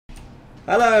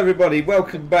Hello everybody,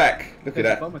 welcome back. Look at There's a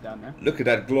that. bomber down there. Look at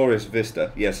that glorious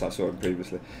vista. Yes, I saw him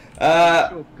previously. Sure, I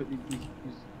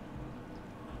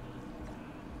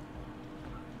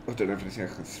don't have anything I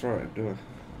can throw at him, do I? I'm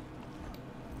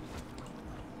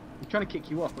trying to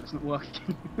kick you off, but it's not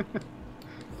working.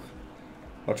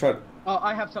 I'll try. Oh,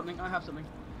 I have something. I have something.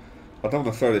 I don't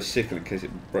want to throw this sickle in case it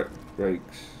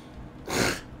breaks.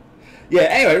 Yeah,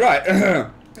 anyway, right.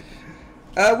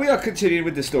 We are continuing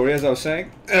with the story, as I was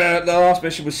saying. The last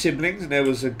mission was siblings, and there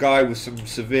was a guy with some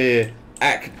severe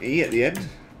acne at the end.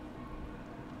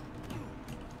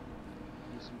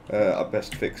 I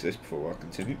best fix this before I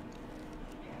continue.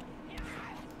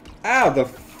 Ow, the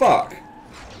fuck!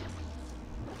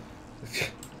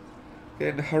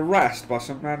 Getting harassed by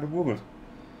some random woman.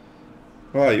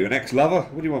 Oh, are you an ex-lover?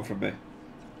 What do you want from me?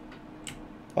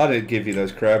 I didn't give you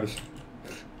those crabs.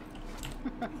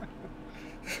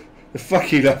 The fuck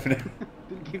are you laughing at?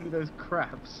 Didn't give me those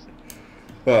crabs.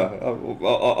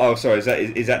 Oh, sorry.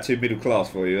 Is that too middle class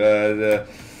for you?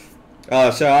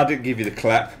 Oh, so I didn't give you the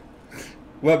clap. It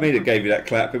weren't me that gave you that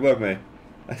clap. It weren't me.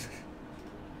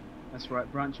 That's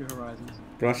right. Branch your horizons.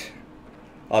 Right.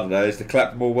 I don't know. Is the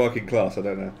clap more working class? I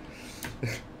don't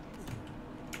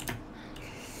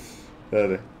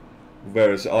know.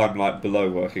 Whereas I'm like below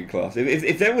working class.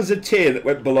 If there was a tier that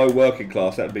went below working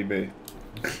class, that'd be me.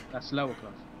 That's lower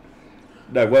class.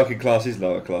 No, working class is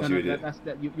lower class, you idiot.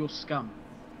 You're scum.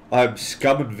 I'm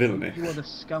scum and villainy. You are the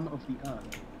scum of the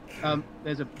earth.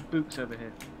 There's a boots over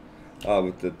here. Oh,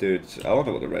 with the dudes. I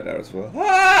wonder what the red arrows were.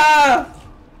 Ah!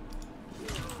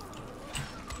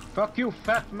 Fuck you,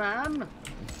 fat man!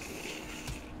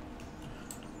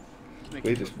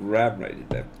 We just ram-raided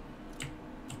them.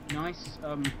 Nice,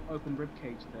 open rib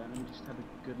cage there. Let me just have a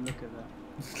good look at that.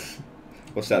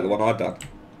 What's that, the one I've done?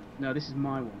 No, this is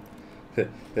my one.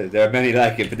 There are many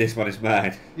like it, but this one is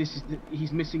mine.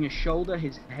 He's missing a shoulder,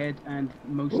 his head, and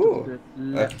most Ooh, of the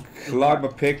left. a climber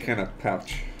pick and a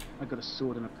pouch. I got a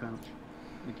sword and a pouch.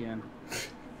 Again.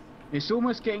 It's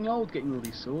almost getting old getting all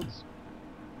these swords.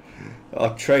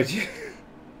 I'll trade you.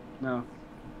 No.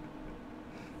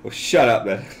 Well, shut up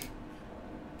then.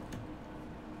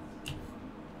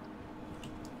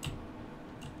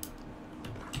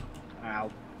 Ow.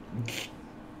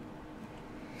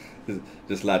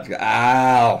 Just lads go,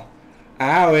 ow!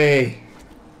 Owie!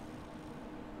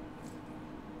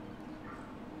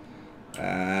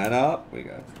 And up we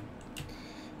go.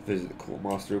 Visit the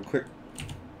quartermaster real quick.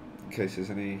 In case there's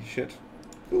any shit.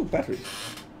 Ooh, batteries.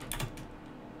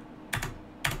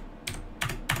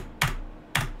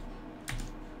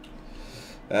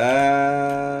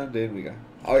 And in we go.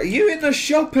 Oh, are you in the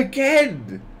shop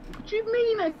again? What do you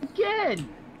mean again?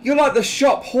 You're like the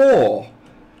shop whore.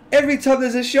 Every time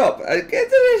there's a shop, get to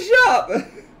the shop.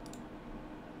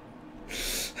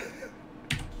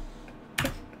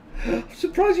 I'm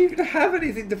surprised you even have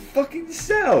anything to fucking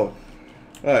sell.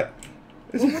 Right.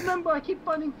 Well, remember, I keep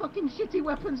finding fucking shitty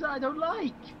weapons that I don't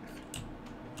like.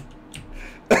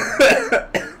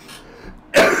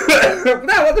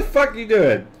 Now, what the fuck are you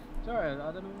doing? Sorry,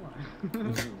 I don't know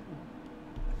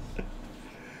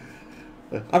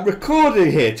why. I'm recording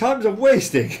here. Times are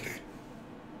wasting.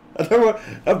 I don't want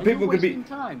people are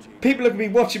gonna be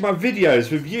watching my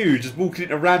videos with you just walking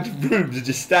into random rooms and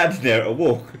just standing there at a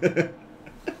walk.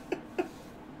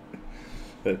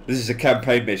 This is a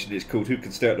campaign mission. It's called "Who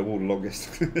Can Stare at the Wall the Longest."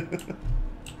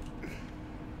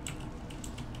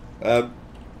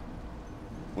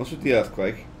 What's with the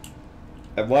earthquake?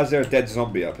 And why is there a dead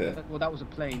zombie up here? Well, that was a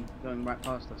plane going right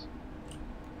past us.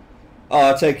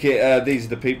 Oh, I take it these are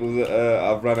the people that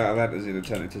I've run out of lanterns in and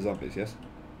turned into zombies. Yes.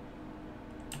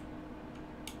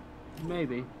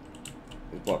 Maybe.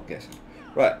 Is what I'm guessing.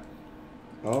 Right.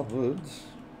 Onwards.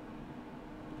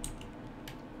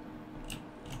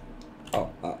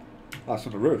 Oh, that's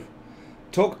on the roof.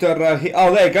 Talk to Raheem.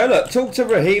 Oh, there you go. Look, talk to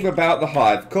Raheem about the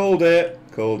hive. Called it.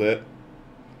 Called it.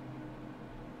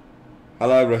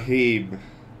 Hello, Raheem.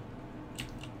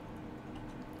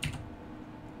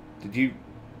 Did you?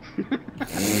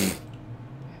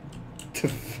 The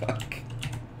fuck?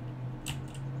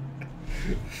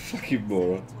 Fucking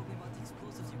moron.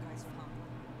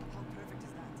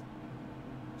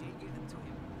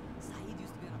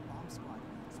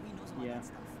 Yeah.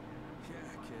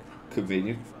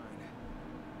 Convenient.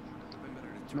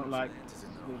 It's not like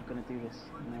we're gonna do this.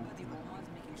 No.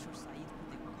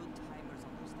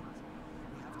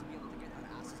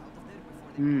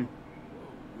 Hmm.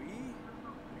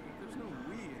 There's no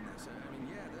we in this. I mean,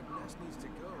 yeah, that nest needs to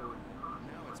go.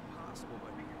 Now it's possible,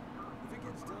 but if it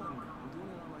gets done, I'm doing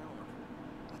it on my own.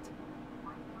 But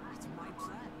it's my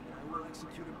plan. I will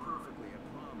execute it perfectly, I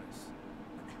promise.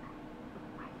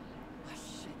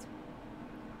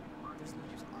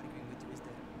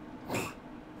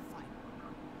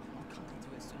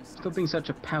 Stop being such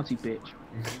a pouty bitch. Do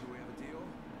we have a deal?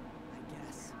 I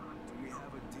guess. Do we have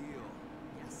a deal?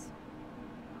 Yes.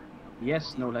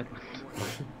 Yes, no let.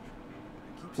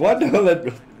 What the hell?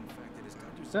 Infected is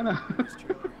Dr. Don't know. His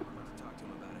trailer. I'd like to talk to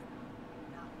him about it.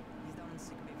 No, he's down in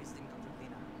sick bay visiting Dr.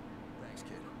 Cleaner. Thanks,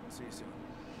 kid. See you soon.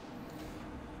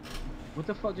 What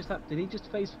the fuck just happened? Did he just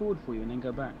face forward for you and then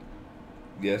go back?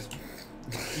 Yes.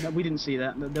 No, we didn't see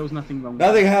that. There was nothing wrong.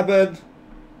 Nothing happened.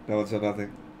 No one saw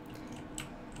nothing.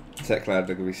 Tech Cloud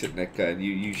are gonna be sitting there going,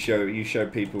 you show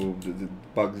people the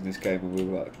bugs in this game and we'll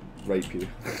like rape you.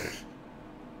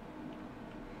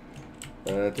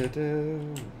 Hello, Doctor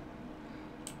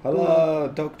Zera. Hello,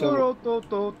 Doc, you got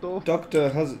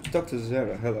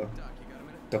a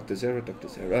minute? Doctor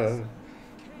Zera.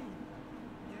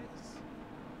 Yes.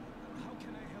 How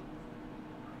can I help you?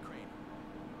 Crane.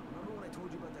 Remember when I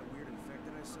told you about that weird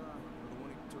infected I saw? The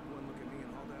one who took one look at me and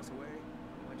hauled ass away?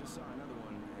 I just saw another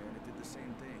one, and it did the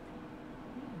same thing.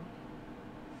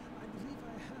 I believe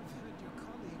I have heard your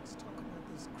colleagues talk about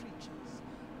those creatures,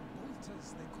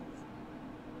 bolters they call them.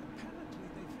 Apparently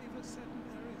they favor certain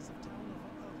areas of town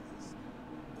over others,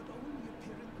 but only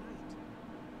appear at night.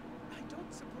 I don't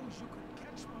suppose you could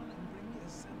catch one and bring me a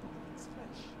sample of its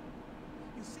flesh.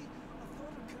 You see, a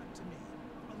thought occurred to me.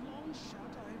 A long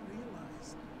shot I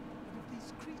realized that if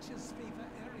these creatures favor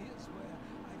areas where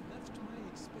I left my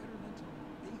experimental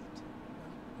bait,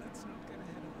 well, let's not get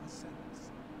ahead of ourselves.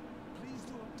 Please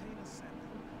do obtain a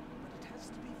sample, but it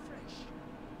has to be fresh.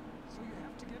 So you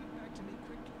have to get it back to me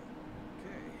quickly.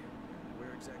 Okay.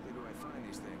 Where exactly do I find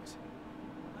these things?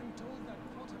 I'm told that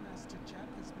Quartermaster Jack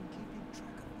has been keeping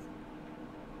track of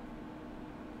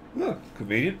them. Oh,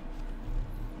 convenient.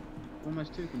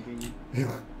 Almost too convenient.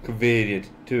 Convenient.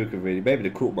 Too convenient. Maybe the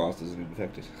coop masters are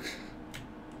infected.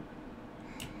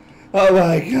 Oh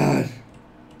my god.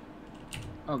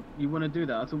 Oh, you want to do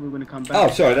that? I thought we were going to come back. Oh,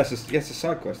 sorry. That's a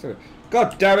side quest. Isn't it?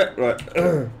 God damn it! Right.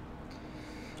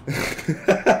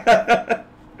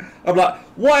 I'm like,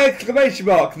 why exclamation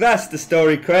mark? That's the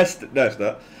story quest. No, it's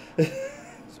not. Sarah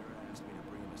asked me to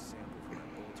bring him a sample from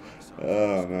that bolter I saw.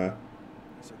 Oh no.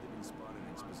 He said they've been spotted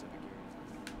in specific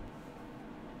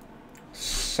areas.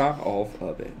 Son of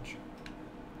a bitch.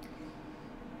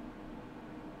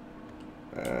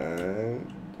 And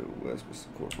where's Mr.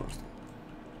 Quartermaster?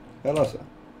 Hello, sir.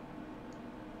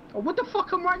 Oh, what the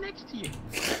fuck? I'm right next to you.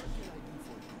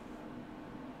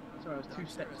 Sorry, I was two Doc,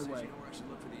 steps Sarah says away. you know where I should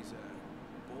look for these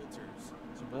bolters.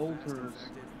 Super Bolters. fast,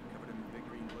 infected, covered in big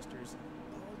green blisters. Oh,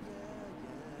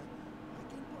 yeah. I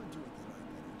can point you in the right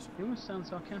direction. You almost sound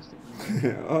sarcastic.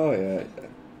 Oh yeah.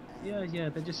 Yeah,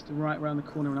 they're just right around the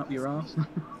corner and up your ass. Trouble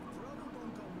don't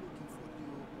come looking for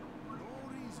you. No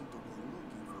reason to go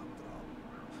looking for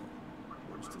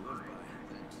trouble. Words to live by.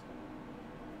 Thanks.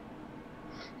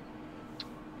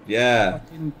 Yeah.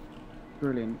 Fucking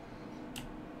brilliant.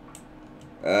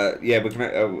 Yeah, we're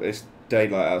gonna. Oh, it's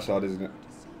daylight outside, isn't it?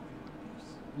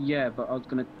 Yeah, but I was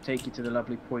going to take you to the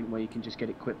lovely point where you can just get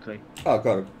it quickly. Oh,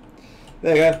 got him.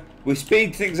 There you go. We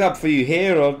speed things up for you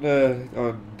here on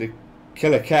the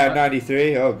Killer Cow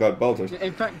 93. Oh god, bolters.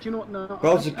 In fact, do you know what? No,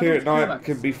 Bolters I appear at don't feel night like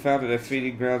can be found at their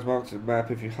feeding grounds marked on the map.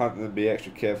 If you hunt them, be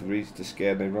extra careful. The reason to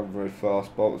scare them, they run very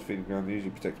fast. Bolters' feeding grounds are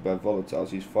usually protected by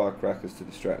volatiles. Use firecrackers to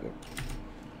distract them.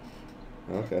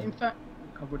 Okay. In fact,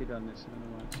 I've already done this. I don't know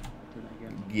why I'm doing it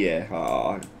again. Yeah.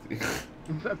 Ah.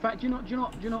 In fact, do you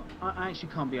know? I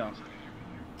actually can't be asked.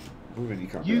 Really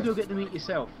can't You be go asked. get the meat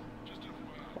yourself.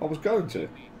 I was going to.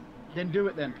 Then do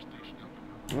it then.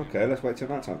 Okay, let's wait till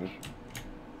night time then.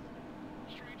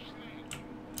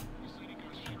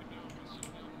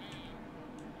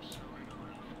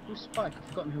 Who's Spike? I've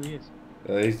forgotten who he is.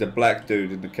 He's the black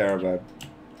dude in the caravan. I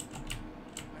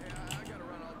gotta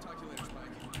run. I'll talk to you later,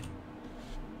 Spike.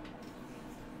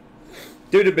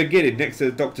 Dude at the beginning, next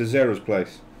to Dr. Zera's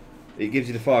place. He gives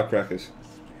you the firecrackers.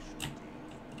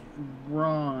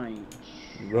 Right.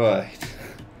 Right.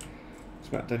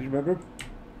 Smack, don't you remember him?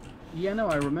 Yeah, no,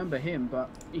 I remember him, but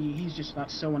he's just like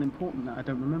so unimportant that I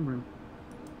don't remember him.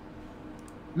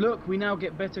 Look, we now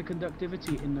get better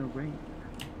conductivity in the rain.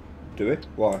 Do we?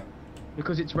 Why?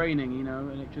 Because it's raining, you know,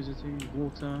 electricity,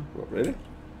 water. What, really?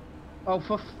 Oh,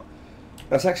 for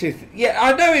That's actually... yeah,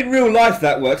 I know in real life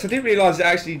that works. I didn't realise that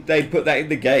actually they put that in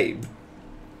the game.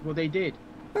 well, they did.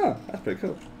 Oh, that's pretty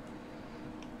cool.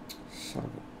 Son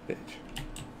of a bitch.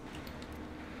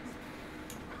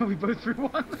 We both threw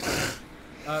one.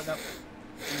 That...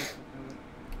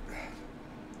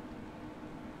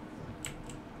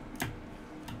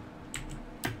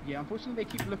 Yeah, unfortunately they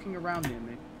keep looking around near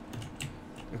me.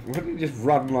 Why didn't you just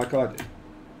run like I did?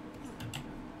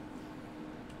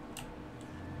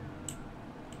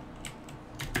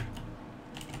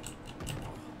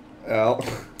 Oh.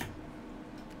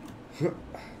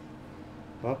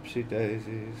 Upsy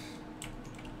daisies.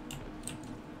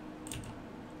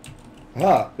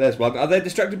 Ah, there's one. Are they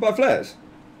distracted by flares?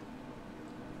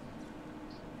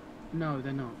 No,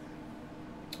 they're not.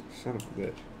 Son of a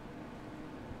bitch.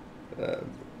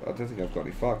 I don't think I've got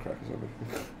any firecrackers on me.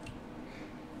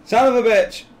 Son of a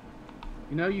bitch!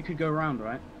 You know you could go around,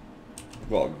 right?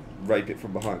 What? Rape it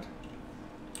from behind?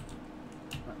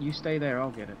 You stay there,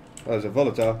 I'll get it. Oh, there's a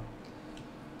volatile.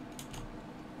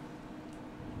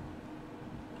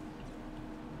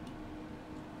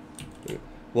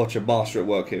 Watch a master at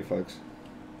work here, folks.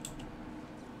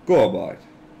 Go on, mate.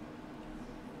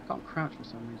 I can't crouch for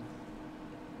some reason.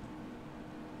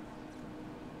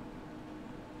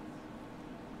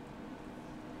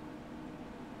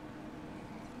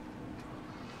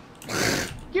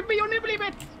 Give me your nibbly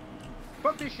bit!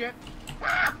 Fuck this shit!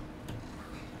 Ah!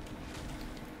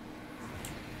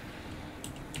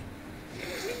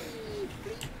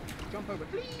 Jump over,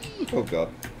 flee! Oh god.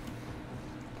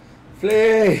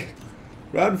 Flee!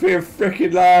 Run for your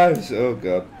freaking lives! Oh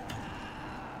god.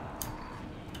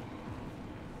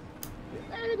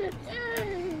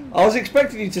 I was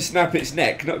expecting you to snap its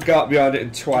neck, not go up behind it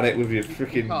and twat it with your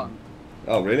freaking... Can't.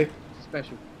 Oh, really?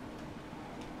 Special.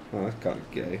 Oh, that's kind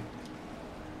of gay.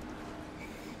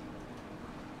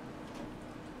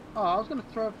 Oh, I was gonna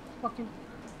throw a fucking...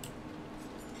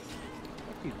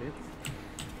 Fuck you,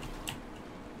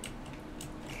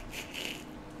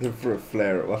 bitch. For a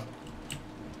flare at one.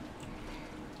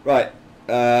 Right.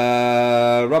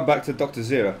 Run back to Dr.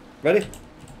 Zero. Ready?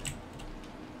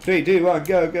 3, 2, 1,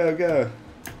 go, go, go.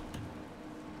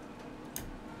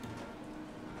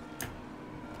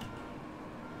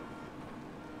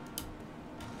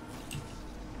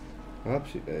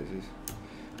 Upsy daisies.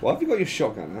 Why have you got your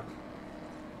shotgun out?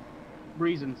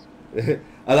 Reasons.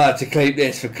 I like to keep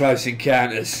this for close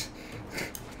encounters.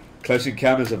 Close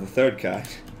encounters of the third kind.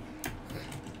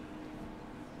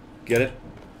 Get it?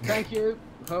 Thank you.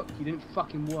 Hook, you didn't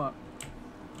fucking work.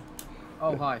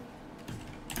 Oh, hi.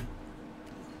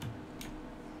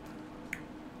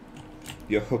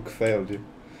 Your hook failed you.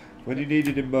 When you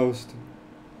needed him most.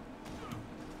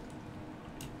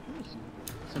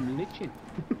 Some lichen.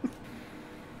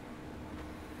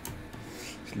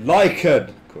 It's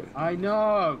lichen! I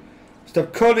know.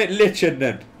 Stop calling it lichen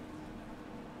then.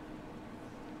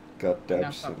 God Now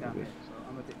damn stuck son down of here, a... so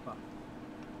I'm a bit fucked.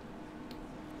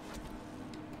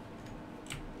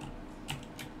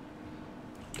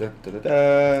 Da, da, da,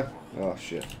 da. Oh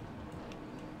shit.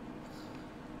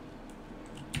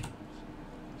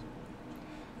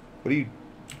 What are you...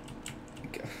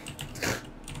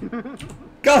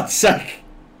 God's sake!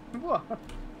 What?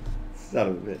 Son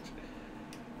of a bitch.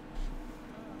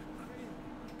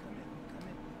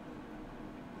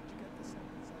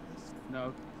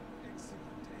 No.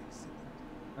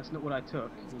 That's not what I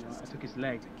took. You know, I took his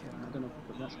leg. I don't know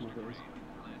what that smell is.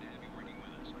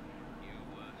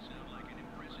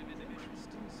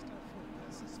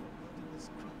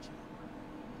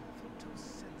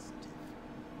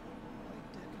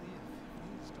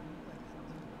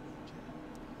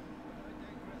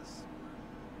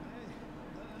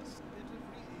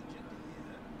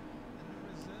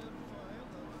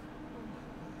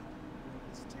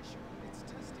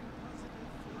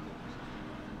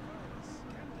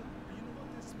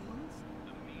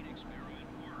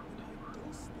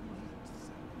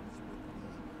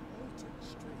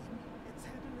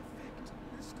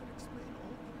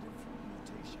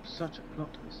 Such a plot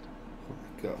twist. Oh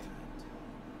my god.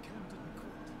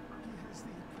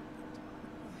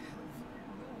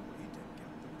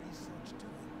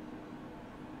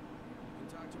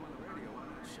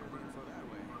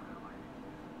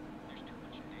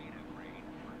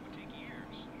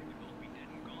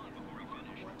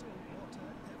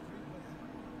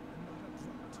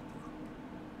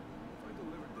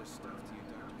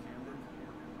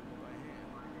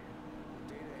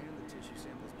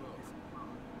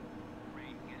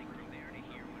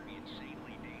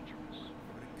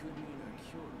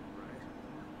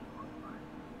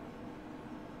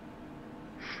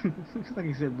 Like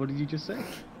I said, what did you just say?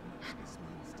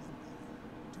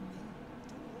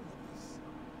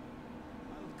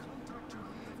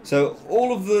 So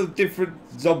all of the different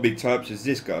zombie types is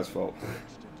this guy's fault.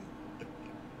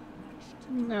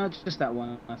 No, just that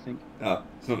one, I think. Oh,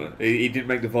 it's not he didn't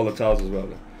make the volatiles as well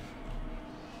then.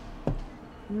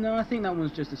 No, I think that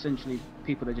one's just essentially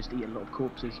people that just eat a lot of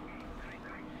corpses.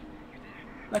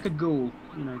 Like a ghoul,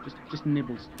 you know, just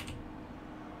nibbles.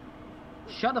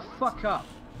 Shut the fuck up!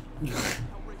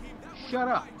 Shut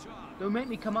up! Don't make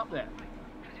me come up there.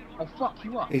 I'll fuck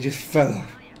you up. He just fell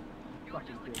off.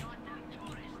 Fucking bitch.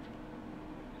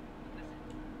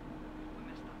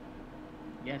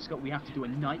 Yeah, Scott, we have to do a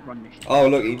night run mission. Oh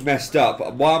look, he messed up.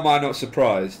 Why am I not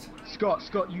surprised?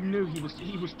 Scott, you knew he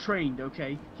was trained,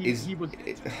 okay? He was.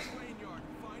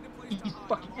 He's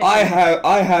fucking.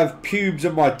 I have pubes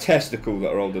on my testicle that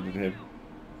are older than him.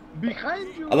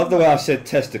 Behind you. I love the way I said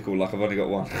testicle, like I've only got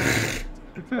one.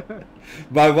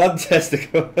 My one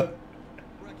testicle.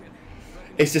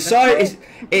 It's the size.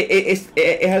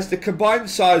 It has the combined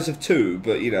size of two,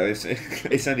 but you know it's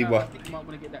only one. I think you might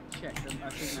want to get that checked. I think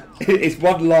that's. It's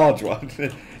one large one.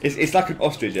 It's like an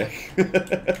ostrich egg.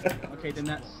 Okay, then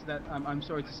that's that. I'm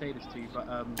sorry to say this to you,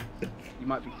 but you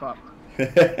might be fucked.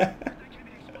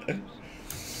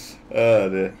 Oh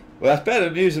dear. Well, that's better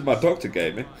than using my doctor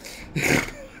gave me.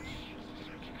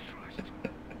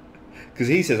 Because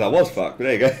he says I was fucked, but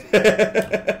there you go.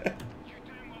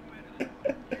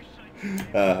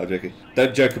 I'm joking.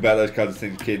 Don't joke about those kinds of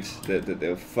things, kids.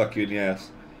 They'll fuck you in the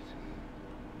ass.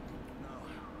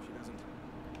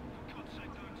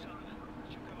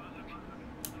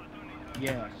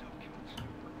 Yeah.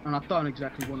 And I don't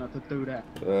exactly want her to do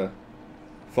that.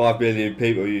 5 million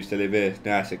people used to live here.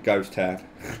 Now it's a ghost town.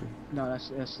 No, that's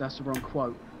the wrong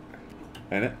quote.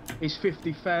 Ain't it? It's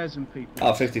 50,000 people.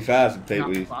 Oh, 50,000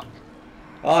 people. Not fuck.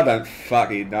 I don't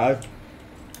fucking know.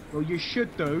 Well, you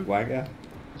should do. Wanker.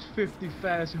 It's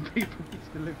 50,000 people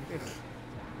used to live here.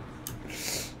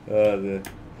 Oh dear.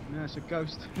 No, it's a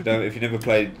ghost. No, if you never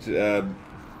played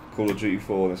Call of Duty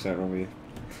 4, there's something wrong with you.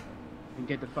 And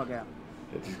get the fuck out.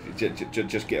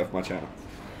 Just get off my channel.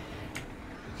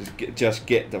 Just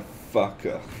get the fuck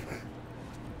off.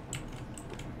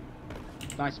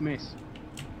 Nice miss.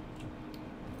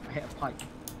 I hit a pipe.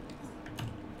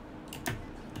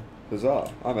 Bizarre.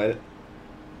 I made it.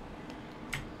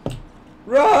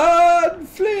 Run!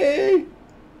 Flee!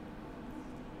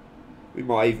 We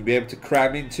might even be able to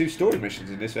cram in 2 story missions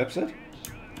in this episode.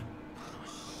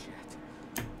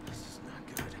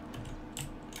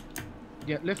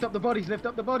 Yeah, lift up the bodies, lift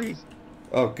up the bodies.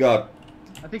 Oh god.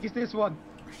 I think it's this one.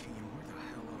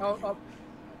 Oh,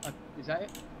 is that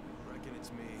it? Reckon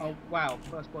it's me. Oh, wow,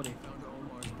 first body. Found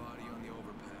Omar's body on the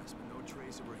overpass, but no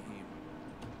trace of Raheem.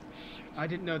 I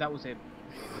didn't know that was him.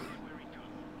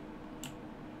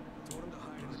 Told him to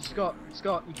hide in the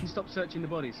Scott, you can stop searching the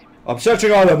bodies. I'm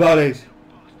searching all the bodies.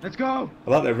 Let's go! I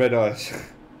like their red eyes.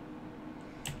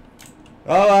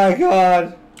 Oh my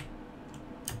god.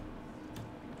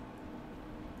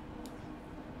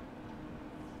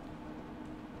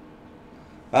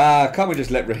 Can't we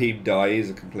just let Raheem die? He's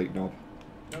a complete knob.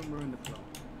 Don't ruin the plot.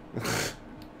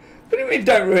 What do you mean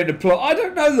don't ruin the plot? I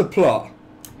don't know the plot.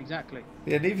 Exactly.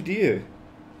 Yeah, neither do you.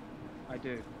 I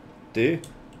do. Do you?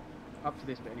 Up to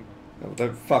this bit anyway. Oh, well,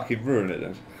 don't fucking ruin it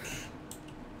then.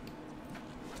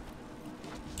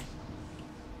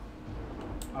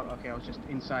 Oh, okay, I was just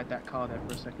inside that car there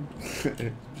for a second.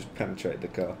 Just penetrate the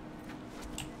car.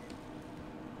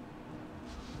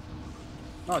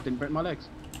 Oh, I didn't break my legs.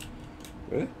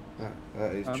 Really?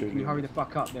 That is true. Can you hurry the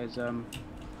fuck up? There's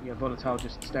yeah, Volatile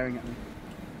just staring at me.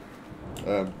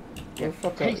 Yeah,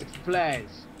 fuck taste up.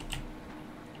 flares.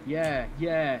 Yeah.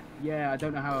 I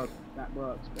don't know how that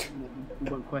works, but we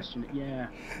won't question it. Yeah.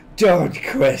 Don't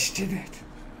question it.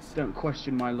 Don't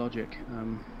question my logic.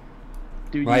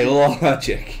 Do My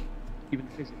logic. even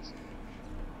physics?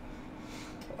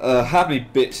 How many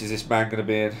bits is this man gonna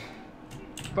be in?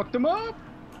 Fuck them up.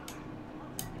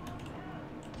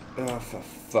 Oh, for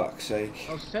fuck's sake.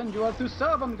 I'll send you out to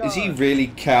serve them, guys. Is he really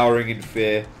cowering in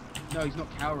fear? No, he's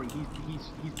not cowering. He's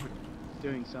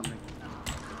doing something.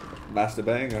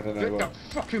 Masturbating? I don't know Get what. that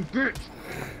fucking bitch.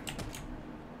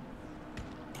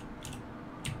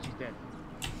 She's dead.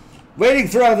 Waiting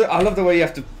for other. I love the way you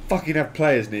have to fucking have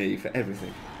players near you for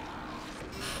everything.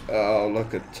 Oh,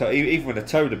 look at even when a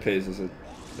toad appears, there's a.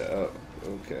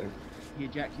 Okay. He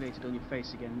ejaculated on your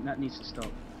face again. That needs to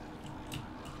stop.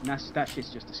 And that shit's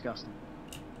just disgusting.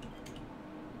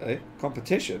 Hey,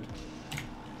 competition?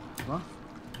 What?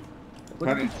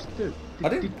 What did you just do? I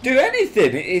didn't do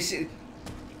anything. It's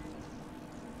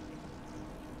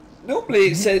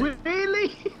normally it says.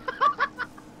 Really?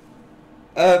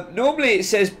 Normally it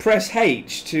says press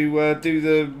H to do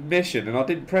the mission, and I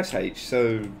didn't press H,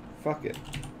 so fuck it.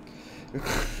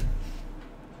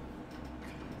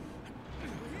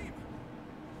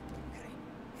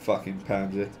 Fucking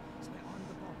pansy.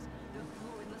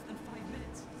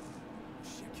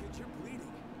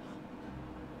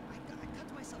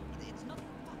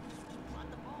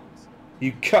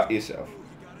 You cut yourself.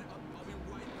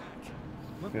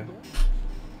 Yeah.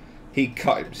 He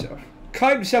cut himself.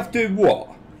 Cut himself doing what?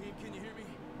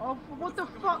 Oh, what the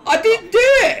fuck? I didn't do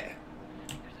it!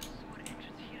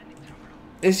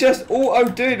 It's just auto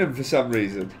doing them for some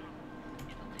reason.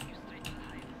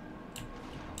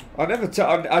 I never.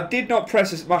 I did not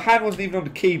press this. My hand wasn't even on the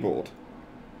keyboard.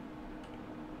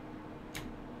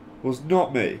 Was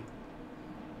not me.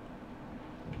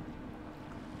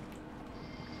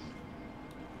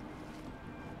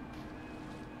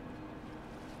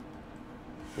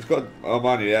 It's got. Oh,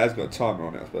 mind you, it has got a timer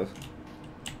on it, I suppose.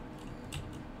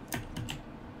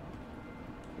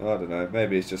 I don't know.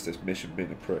 Maybe it's just this mission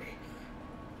being a prick.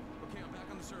 Okay, I'm back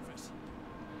on the surface.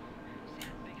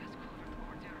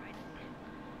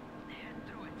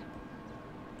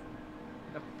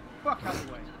 The fuck out of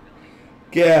the way.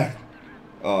 Yeah.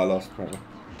 Oh, I lost. Apparently.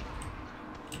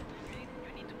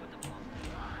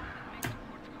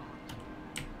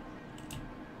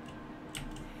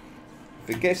 If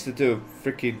it gets to do a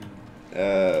freaking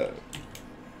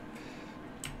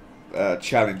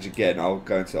challenge again, I'll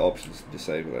go into options and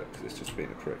disable it because it's just being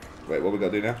a prick. Wait, what we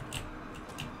got to do now?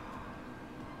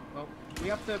 Well, we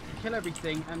have to kill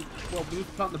everything and, well, we need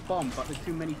to plant the bomb, but there's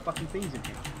too many fucking things in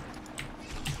here.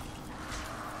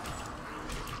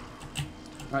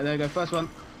 Alright, there we go. First one.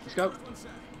 Let's go.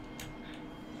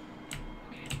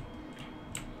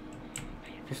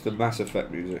 What's the Mass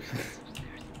Effect music?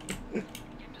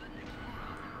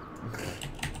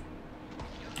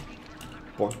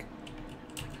 Boink.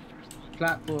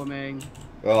 Platforming.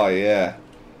 Oh yeah.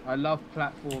 I love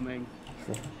platforming.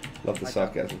 Love the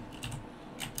sarcasm.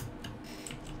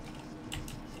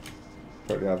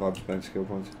 Probably have unspent skill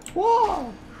points.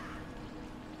 Whoa!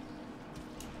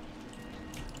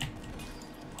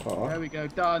 There we go,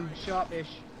 done.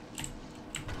 Sharpish.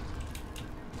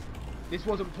 This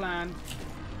wasn't planned.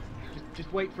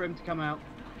 Just wait for him to come out.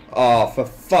 Oh, for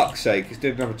fuck's sake, he's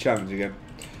doing another challenge again.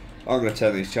 I'm going to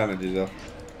turn these challenges off.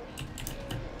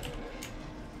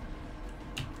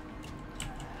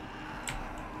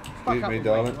 Excuse me,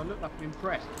 darling. I look like I'm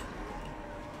impressed.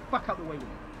 Fuck out the way with me.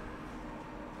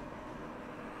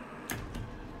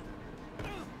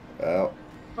 Well.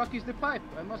 Fuck is the pipe?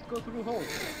 I must go through hole.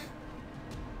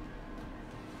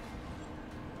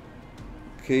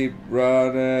 Keep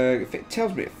running. If it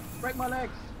tells me... Break my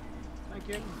legs. Thank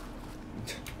you.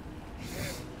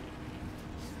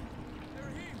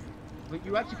 But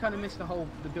you actually kind of missed the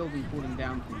building falling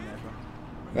down thing there,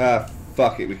 bro. Ah,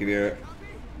 fuck it, we can hear it.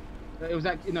 It was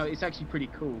actually, no, it's actually pretty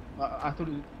cool. I thought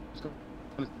it was going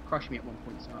to crush me at one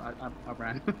point, so I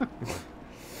ran.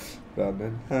 Run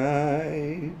and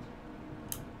hide.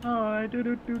 Hi,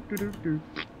 do.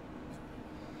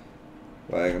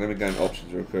 Right, hang on, let me go in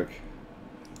options real quick.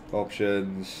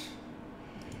 Options.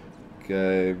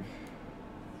 Game.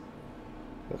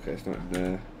 Okay, it's not in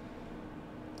there.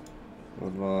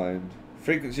 Online.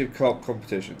 Frequency of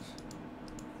competitions.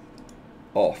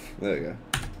 Off. There you go.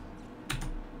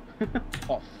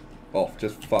 Off. Off.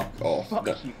 Just fuck off. Fuck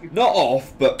No, you. not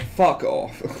off, but fuck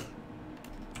off.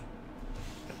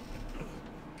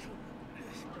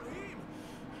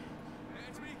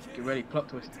 Get ready, plot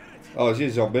twist. Oh, is he a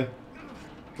zombie?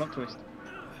 Plot twist.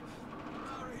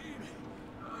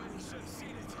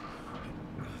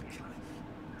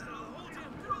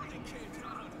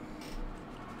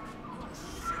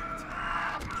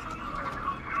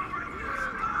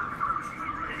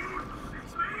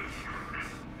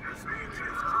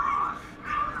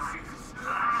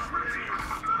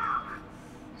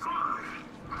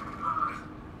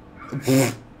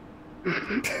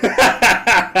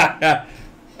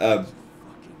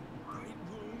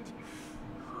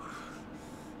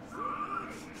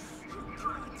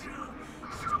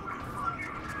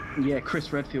 Yeah,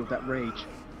 Chris Redfield, that rage.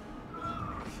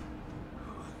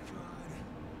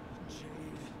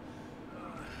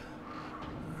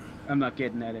 I'm not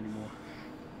getting that anymore.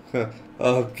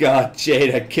 Oh god,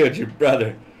 Jade, I killed your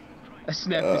brother. I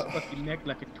snapped his fucking neck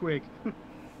like a twig.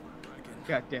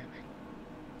 God damn it.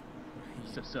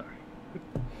 I'm so sorry.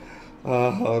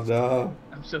 Oh no.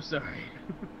 I'm so sorry.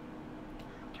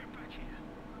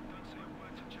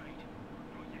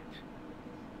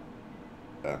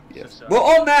 Yes. So Well,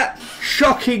 on that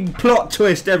shocking plot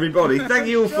twist, everybody, thank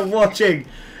you all for watching.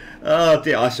 Oh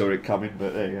dear, I saw it coming,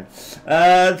 but there you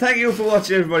go. Thank you all for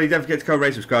watching, everybody. Don't forget to comment,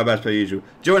 rate, subscribe as per usual.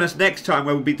 Join us next time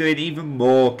where we'll be doing even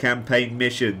more campaign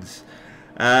missions.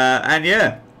 And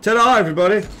yeah, ta-da,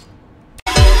 everybody.